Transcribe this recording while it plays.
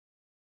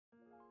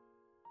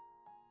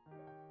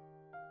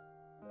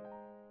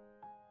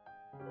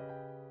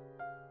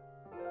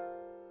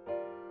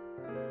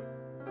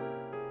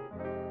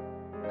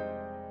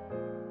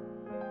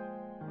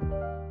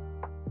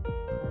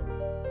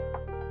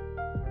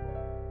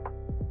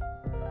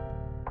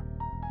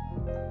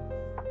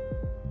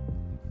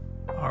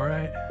All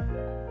right,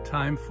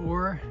 time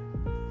for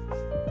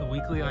the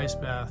weekly ice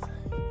bath.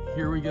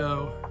 Here we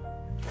go.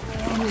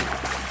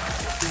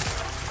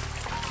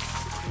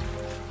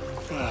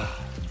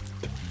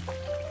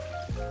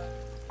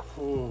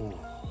 Oh.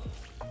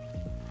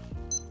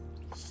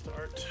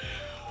 Start.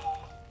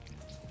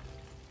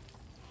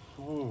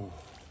 Oh.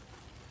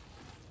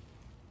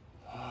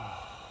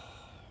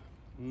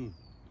 Mm.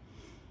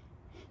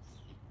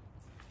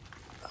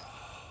 How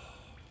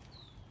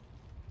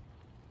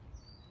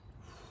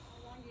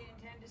long do you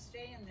intend to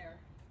stay in there?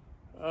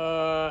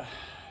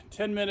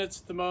 10 minutes,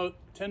 the most,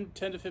 10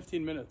 to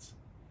 15 minutes.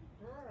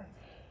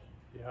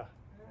 Yeah.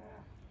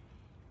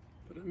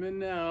 But I'm in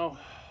now.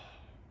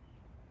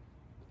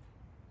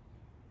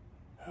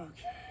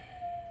 Okay.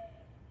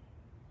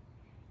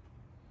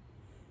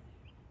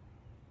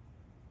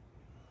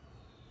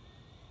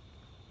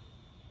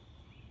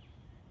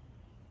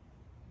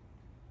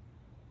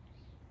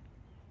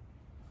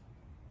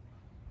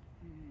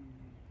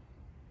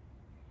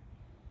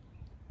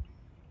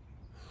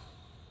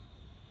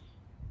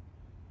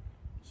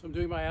 So I'm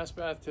doing my ass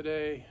bath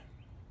today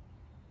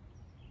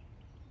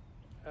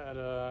at,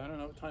 I don't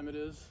know what time it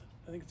is.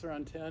 I think it's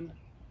around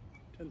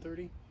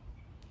 10:30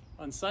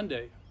 on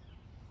Sunday.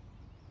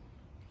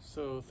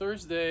 So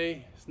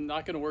Thursday is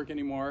not going to work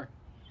anymore.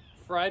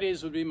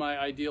 Fridays would be my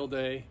ideal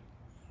day.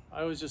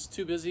 I was just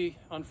too busy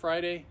on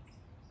Friday.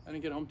 I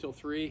didn't get home till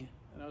 3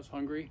 and I was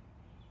hungry.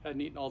 Hadn't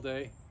eaten all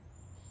day.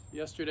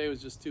 Yesterday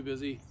was just too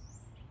busy.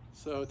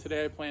 So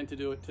today I plan to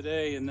do it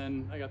today, and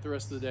then I got the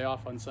rest of the day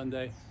off on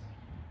Sunday.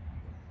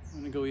 I'm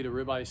gonna go eat a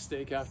ribeye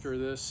steak after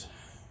this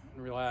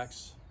and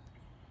relax.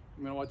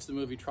 I'm gonna watch the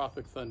movie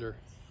Tropic Thunder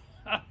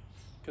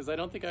because I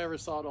don't think I ever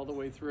saw it all the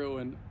way through,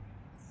 and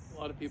a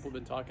lot of people have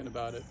been talking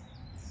about it.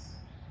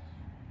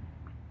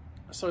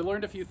 So I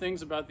learned a few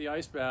things about the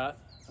ice bath.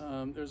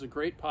 There's a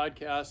great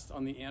podcast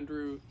on the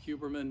Andrew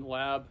Huberman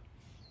Lab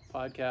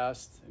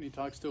podcast, and he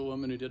talks to a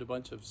woman who did a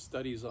bunch of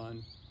studies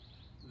on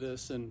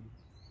this and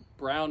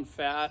brown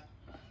fat.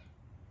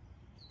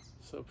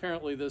 So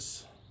apparently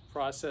this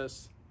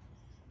process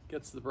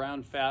gets the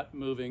brown fat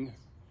moving,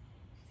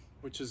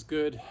 which is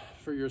good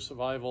for your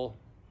survival.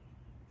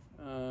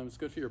 It's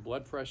good for your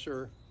blood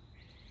pressure.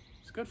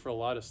 It's good for a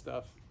lot of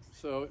stuff.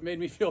 So it made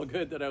me feel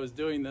good that I was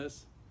doing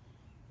this.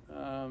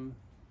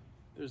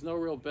 There's no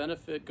real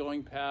benefit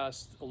going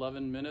past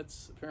 11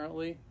 minutes,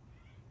 apparently.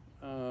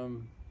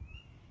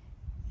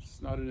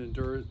 It's not an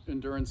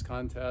endurance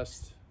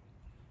contest.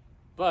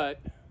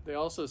 But they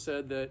also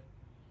said that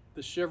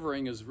the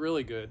shivering is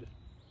really good.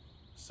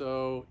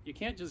 So you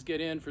can't just get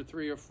in for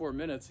 3 or 4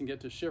 minutes and get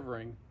to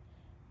shivering.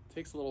 It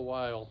takes a little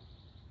while.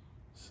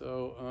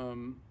 So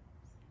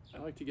I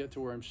like to get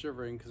to where I'm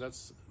shivering because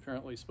that's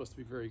apparently supposed to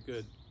be very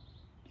good.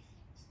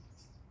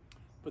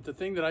 But the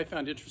thing that I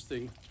found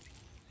interesting,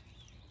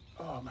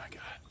 oh my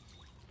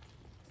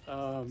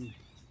God,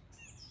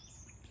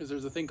 is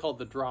there's a thing called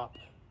the drop.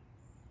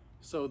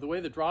 So the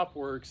way the drop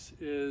works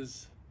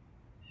is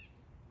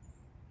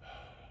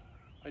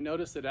I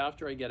noticed that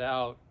after I get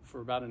out for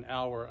about an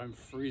hour, I'm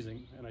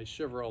freezing and I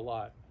shiver a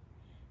lot.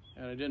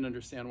 And I didn't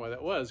understand why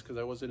that was because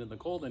I wasn't in the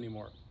cold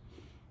anymore.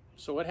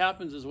 So what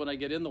happens is when I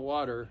get in the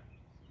water,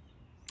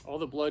 all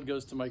the blood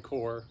goes to my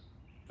core.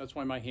 That's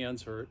why my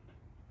hands hurt.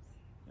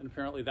 And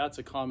apparently that's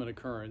a common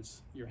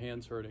occurrence, your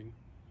hands hurting.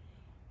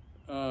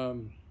 But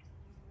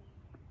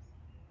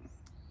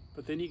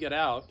then you get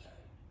out,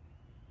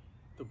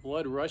 the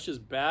blood rushes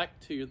back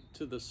to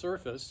the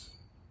surface.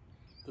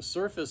 The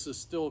surface is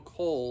still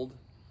cold,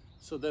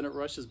 so then it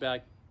rushes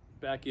back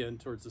in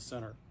towards the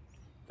center.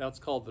 That's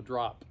called the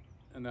drop,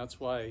 and that's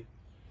why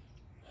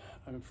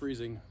I'm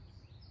freezing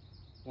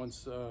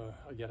once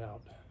I get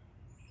out.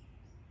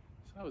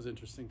 So that was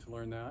interesting to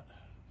learn that.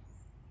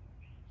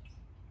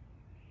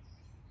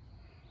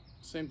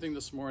 Same thing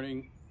this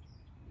morning.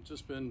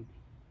 Just been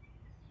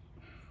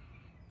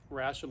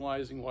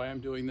rationalizing why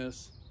I'm doing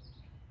this,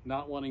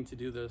 not wanting to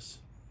do this,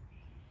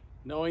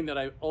 knowing that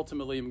I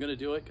ultimately am going to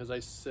do it because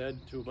I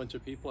said to a bunch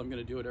of people I'm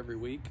going to do it every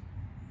week.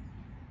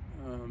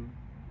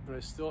 But I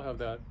still have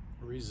that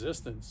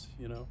resistance,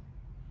 to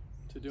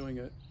doing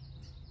it.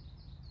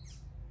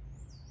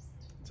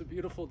 It's a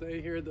beautiful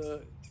day here.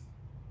 The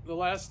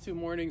last 2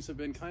 mornings have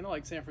been kind of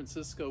like San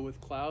Francisco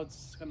with clouds.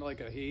 It's kind of like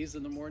a haze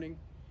in the morning.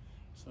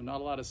 So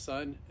not a lot of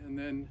sun, and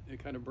then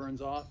it kind of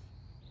burns off.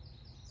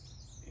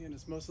 And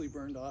it's mostly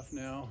burned off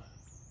now.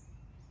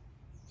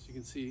 As you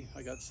can see,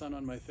 I got sun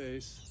on my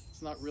face.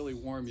 It's not really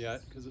warm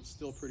yet because it's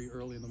still pretty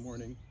early in the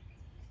morning.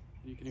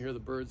 You can hear the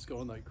birds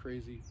going like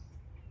crazy.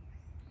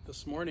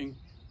 This morning,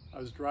 I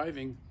was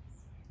driving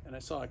and I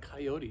saw a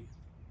coyote,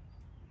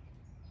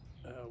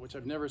 which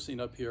I've never seen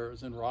up here. It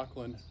was in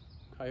Rockland,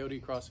 coyote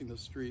crossing the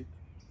street.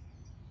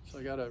 So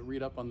I gotta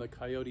read up on the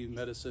coyote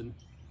medicine,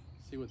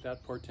 see what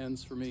that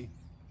portends for me.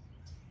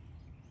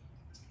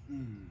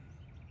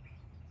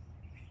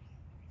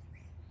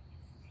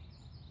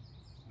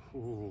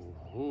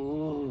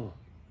 Ooh.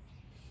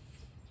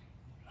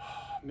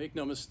 Make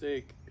no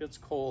mistake, it's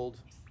cold.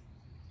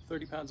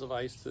 30 pounds of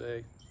ice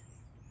today.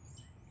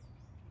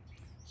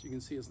 So you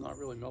can see it's not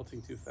really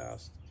melting too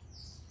fast.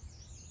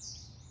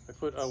 I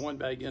put one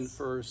bag in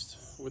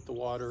first with the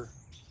water,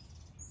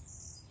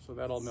 so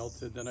that all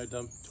melted. Then I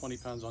dump 20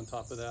 pounds on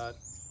top of that,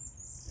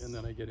 and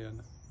then I get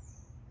in.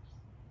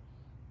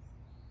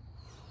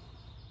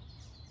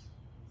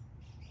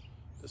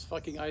 This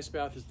fucking ice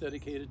bath is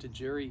dedicated to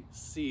Jerry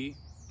C.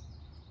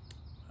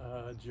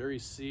 Jerry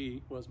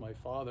C. was my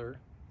father.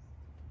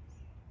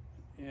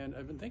 And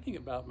I've been thinking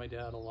about my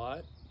dad a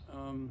lot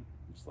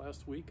this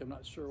last week. I'm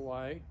not sure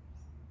why.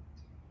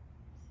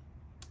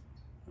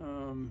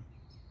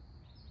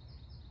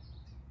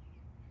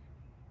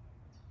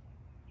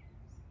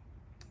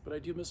 But I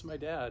do miss my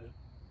dad.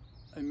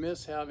 I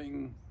miss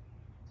having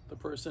the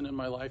person in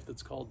my life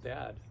that's called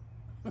Dad.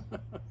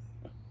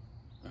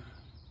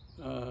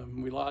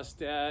 We lost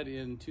Dad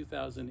in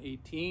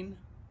 2018.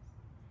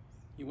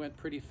 He went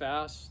pretty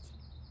fast.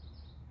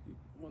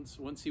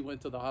 Once he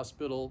went to the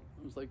hospital,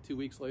 it was like 2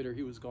 weeks later,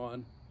 he was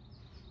gone.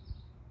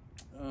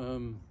 I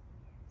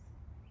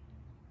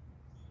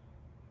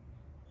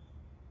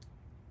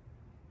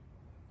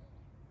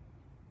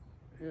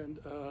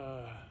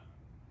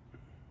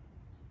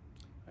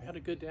had a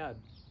good dad.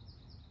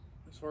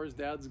 As far as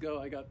dads go,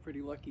 I got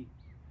pretty lucky.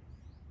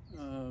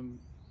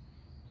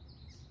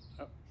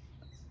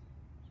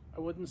 I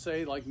wouldn't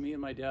say like me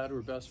and my dad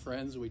were best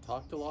friends. We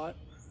talked a lot.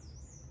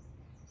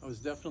 I was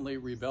definitely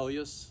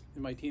rebellious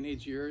in my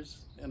teenage years,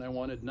 and I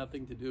wanted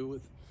nothing to do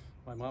with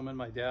my mom and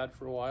my dad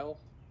for a while.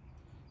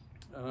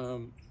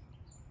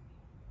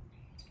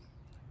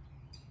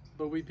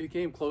 But we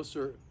became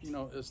closer, you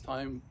know, as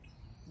time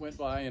went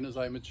by and as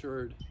I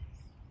matured,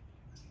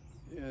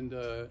 and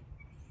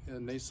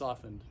they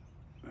softened.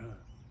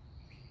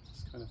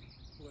 That's kind of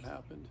what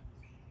happened.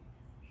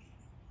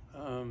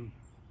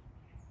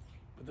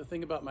 But the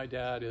thing about my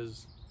dad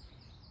is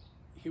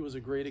he was a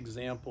great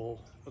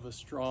example of a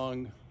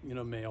strong, you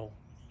know, male,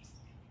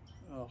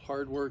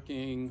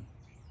 hardworking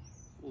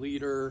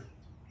leader.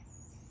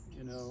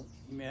 You know,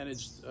 he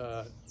managed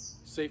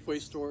Safeway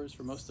stores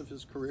for most of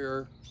his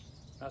career.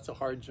 That's a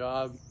hard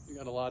job. You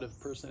got a lot of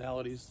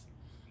personalities,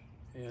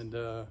 and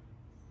you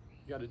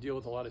got to deal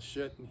with a lot of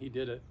shit, and he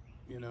did it.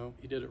 You know,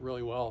 he did it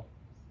really well.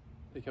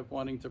 They kept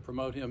wanting to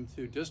promote him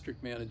to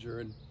district manager,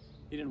 and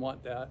he didn't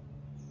want that.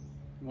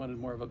 He wanted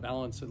more of a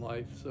balance in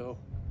life, so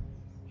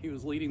he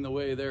was leading the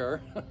way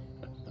there.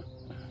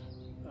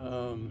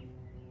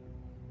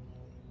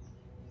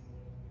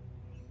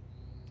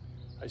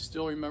 I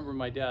still remember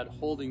my dad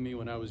holding me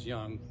when I was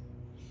young,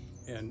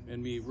 and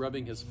me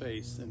rubbing his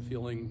face and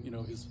feeling, you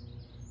know, his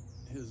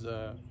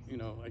you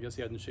know, I guess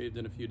he hadn't shaved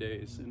in a few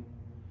days, and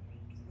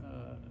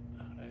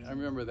I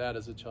remember that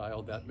as a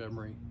child, that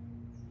memory.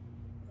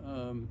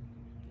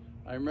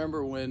 I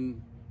remember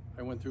when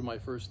I went through my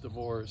first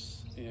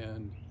divorce,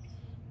 and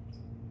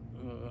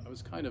I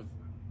was kind of,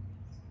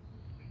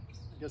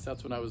 I guess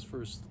that's when I was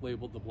first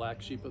labeled the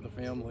black sheep of the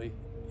family,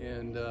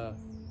 and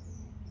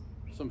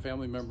some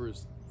family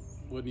members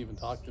wouldn't even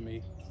talk to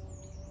me,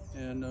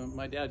 and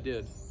my dad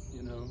did.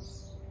 You know,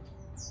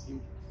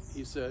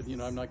 he said, you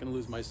know, I'm not going to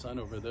lose my son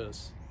over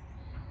this,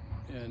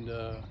 and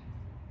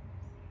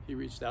he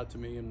reached out to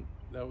me, and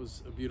that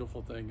was a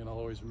beautiful thing, and I'll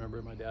always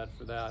remember my dad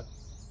for that.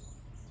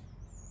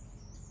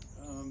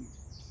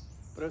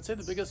 But I would say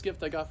the biggest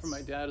gift I got from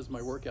my dad is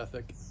my work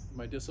ethic,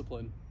 my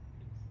discipline.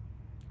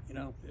 You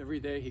know, every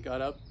day he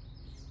got up,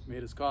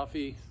 made his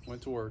coffee,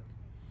 went to work.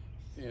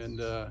 And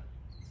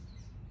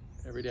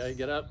every day I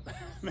get up,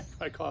 make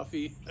my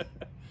coffee,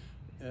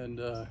 and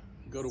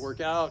go to work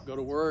out, go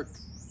to work,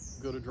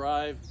 go to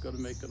drive, go to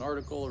make an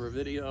article or a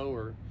video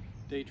or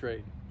day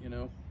trade, you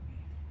know.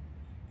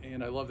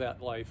 And I love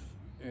that life,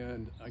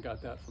 and I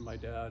got that from my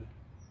dad.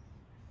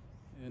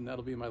 And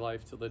that'll be my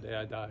life till the day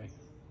I die.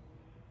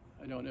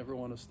 I don't ever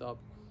want to stop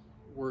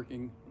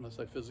working unless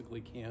I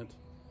physically can't.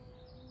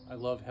 I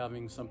love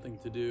having something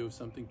to do,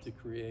 something to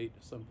create,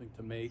 something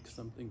to make,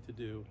 something to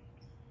do.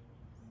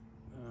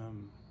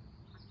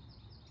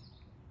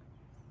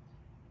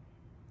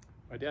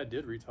 My dad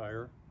did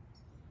retire,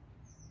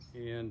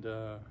 and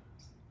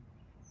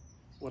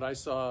what I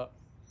saw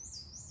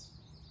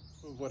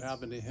of what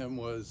happened to him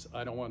was,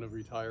 I don't want to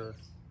retire.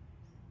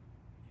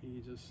 He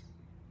just,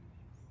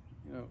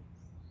 you know,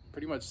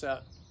 pretty much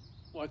sat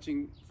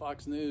watching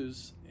Fox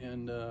News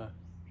and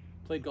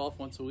played golf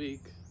once a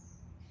week,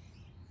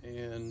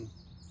 and,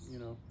 you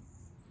know,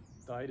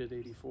 died at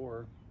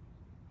 84.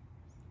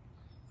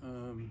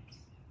 You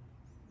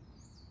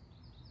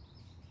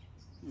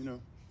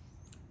know,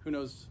 who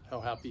knows how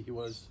happy he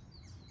was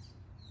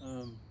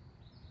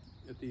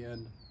at the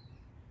end.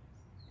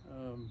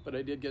 But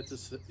I did get to,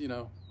 you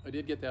know, I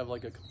did get to have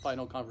like a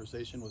final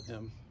conversation with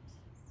him,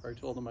 where I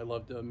told him I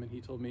loved him, and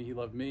he told me he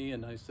loved me,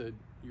 and I said,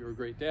 "You were a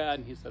great dad,"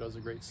 and he said I was a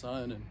great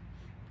son, and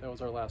that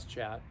was our last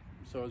chat.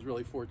 So I was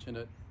really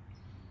fortunate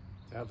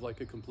to have like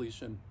a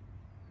completion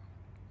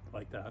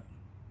like that.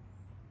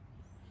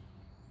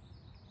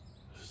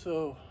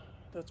 So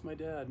that's my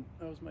dad.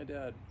 That was my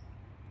dad.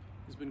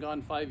 He's been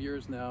gone 5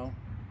 years now.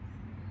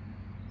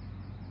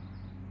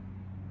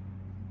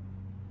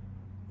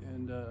 And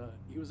And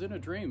he was in a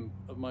dream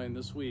of mine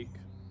this week.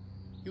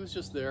 He was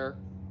just there.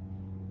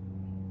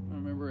 I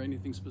don't remember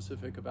anything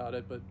specific about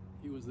it, but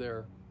he was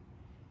there.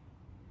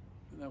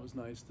 And that was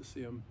nice to see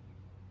him.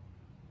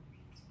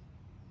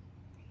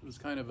 It was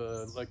kind of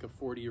like a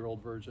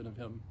 40-year-old version of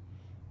him,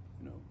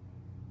 you know,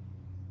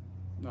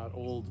 not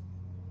old,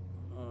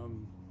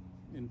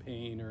 in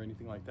pain or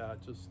anything like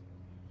that, just,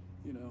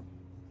 you know,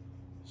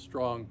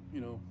 strong,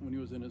 you know, when he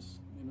was in his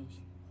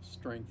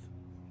strength.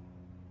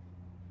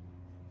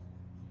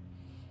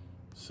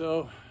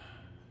 So,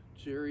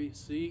 Jerry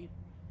C.,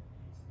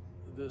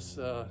 this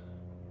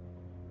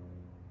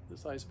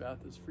ice bath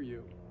is for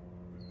you.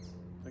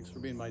 Thanks for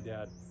being my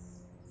dad.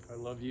 I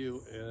love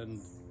you,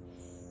 and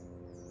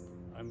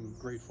I'm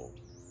grateful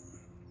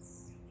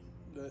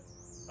that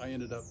I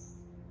ended up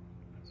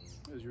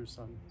as your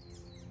son.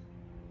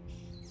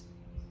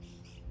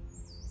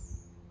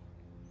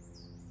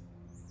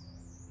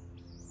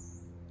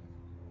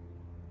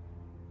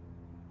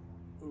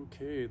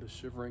 Okay, the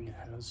shivering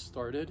has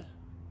started.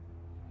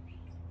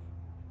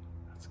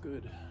 That's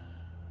good.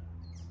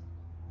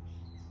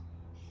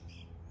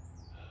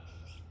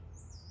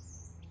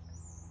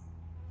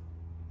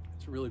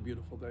 It's a really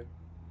beautiful day.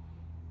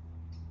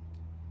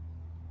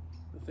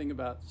 The thing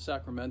about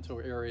Sacramento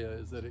area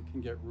is that it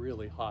can get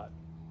really hot.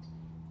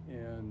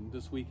 And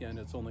this weekend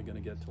it's only going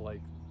to get to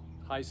like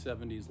high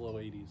 70s, low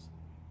 80s.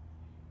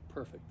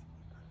 Perfect.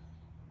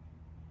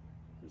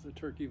 There's a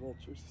turkey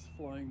vulture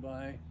flying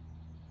by.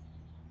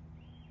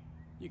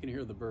 You can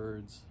hear the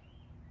birds.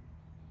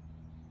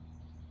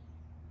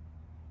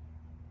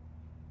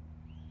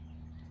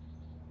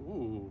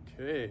 Ooh,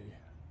 okay.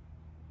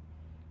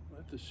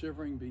 Let the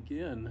shivering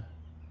begin.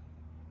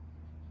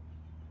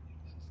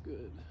 This is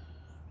good.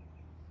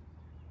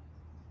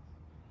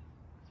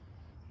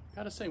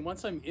 Gotta say,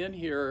 once I'm in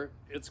here,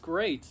 it's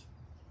great.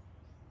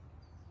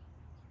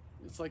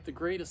 It's like the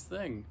greatest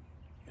thing,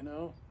 you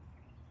know?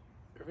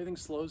 Everything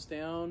slows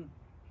down.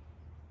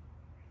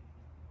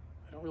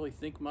 I don't really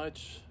think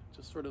much,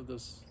 just sort of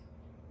this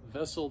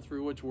vessel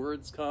through which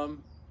words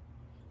come.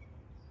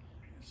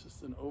 It's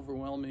just an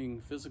overwhelming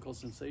physical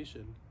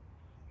sensation,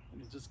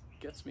 and it just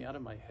gets me out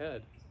of my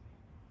head.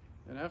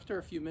 And after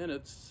a few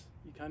minutes,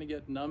 you kind of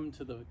get numb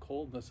to the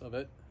coldness of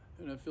it,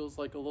 and it feels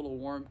like a little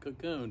warm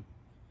cocoon,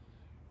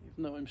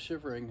 even though I'm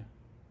shivering.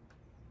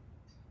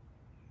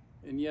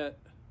 And yet,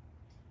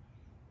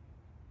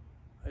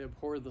 I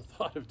abhor the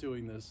thought of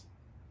doing this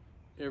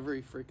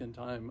every freaking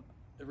time,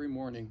 every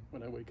morning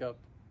when I wake up,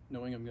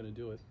 knowing I'm going to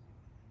do it.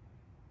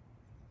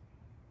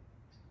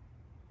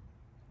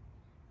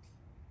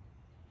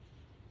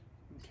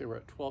 Okay, we're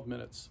at 12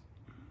 minutes.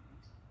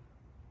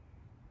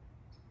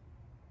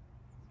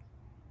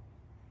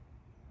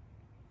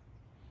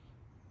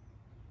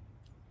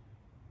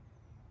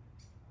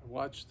 I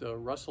watched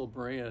Russell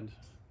Brand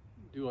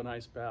do an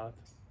ice bath.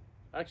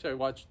 Actually, I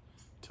watched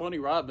Tony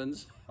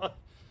Robbins.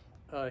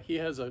 He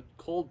has a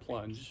cold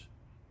plunge.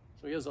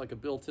 So he has like a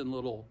built-in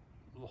little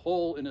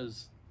hole in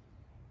his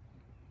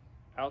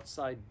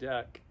outside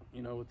deck,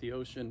 you know, with the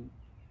ocean,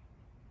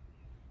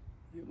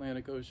 the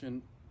Atlantic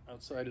Ocean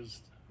outside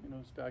his, you know,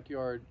 his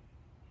backyard.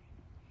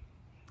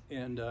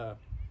 And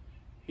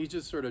he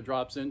just sort of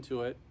drops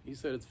into it. He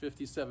said it's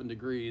 57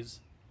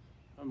 degrees.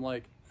 I'm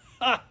like,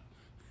 ha,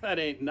 that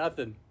ain't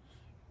nothing.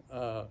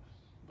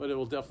 But it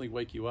will definitely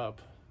wake you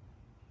up.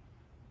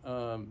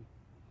 But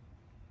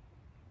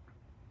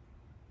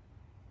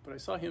I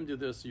saw him do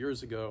this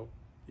years ago.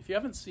 If you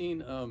haven't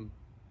seen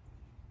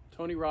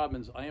Tony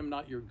Robbins' I Am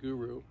Not Your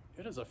Guru,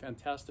 it is a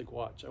fantastic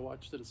watch. I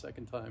watched it a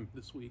second time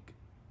this week.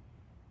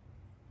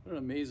 What an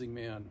amazing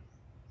man.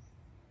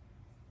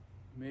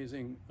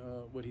 Amazing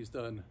what he's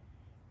done.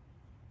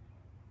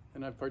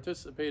 And I've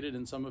participated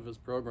in some of his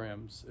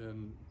programs,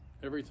 and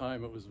every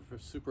time it was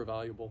super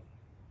valuable.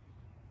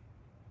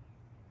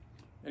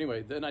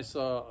 Anyway, then I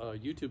saw a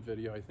YouTube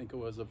video, I think it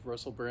was, of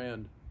Russell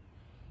Brand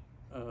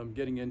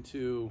getting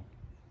into,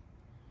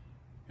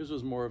 his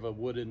was more of a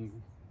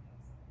wooden,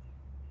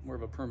 more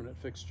of a permanent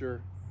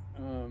fixture,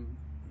 and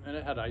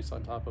it had ice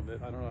on top of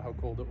it. I don't know how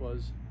cold it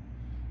was.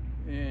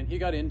 And he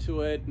got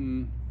into it,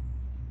 and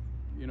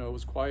you know, it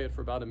was quiet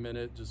for about a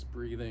minute, just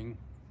breathing.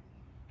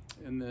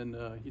 And then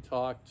he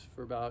talked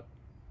for about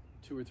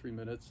 2 or 3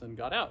 minutes and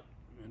got out,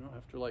 you know,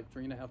 after like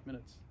 3.5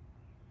 minutes.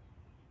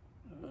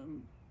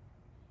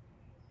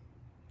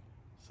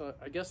 So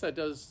I guess that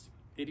does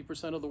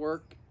 80% of the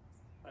work.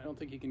 I don't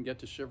think you can get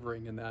to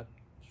shivering in that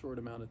short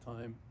amount of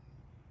time.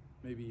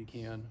 Maybe you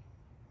can.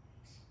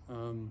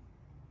 But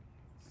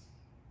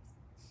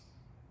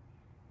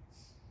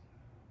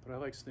I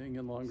like staying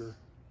in longer.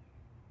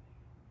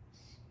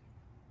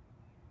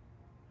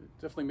 It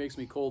definitely makes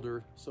me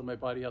colder, so my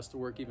body has to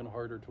work even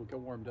harder to get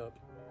warmed up.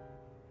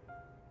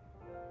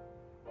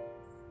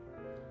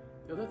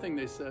 The other thing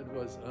they said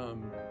was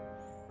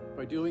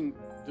by doing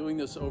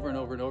this over and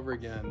over and over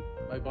again,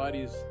 my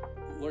body's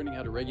learning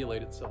how to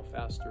regulate itself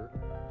faster.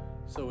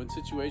 So in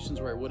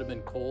situations where I would have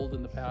been cold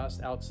in the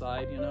past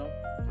outside, you know,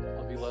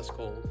 I'll be less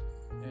cold.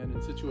 And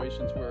in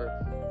situations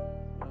where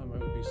I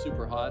would be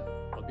super hot,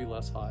 I'll be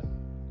less hot.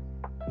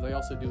 because I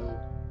also do,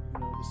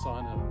 the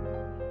sauna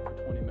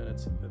for 20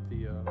 minutes at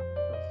the health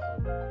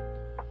club.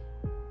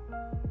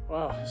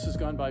 Wow, this has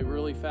gone by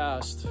really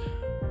fast.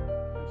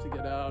 I have to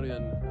get out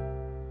in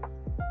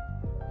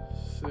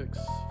 6,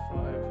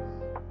 5,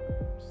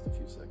 just a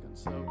few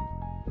seconds. So,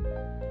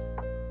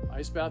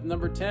 ice bath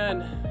number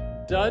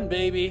 10, done,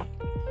 baby.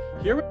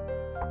 Here we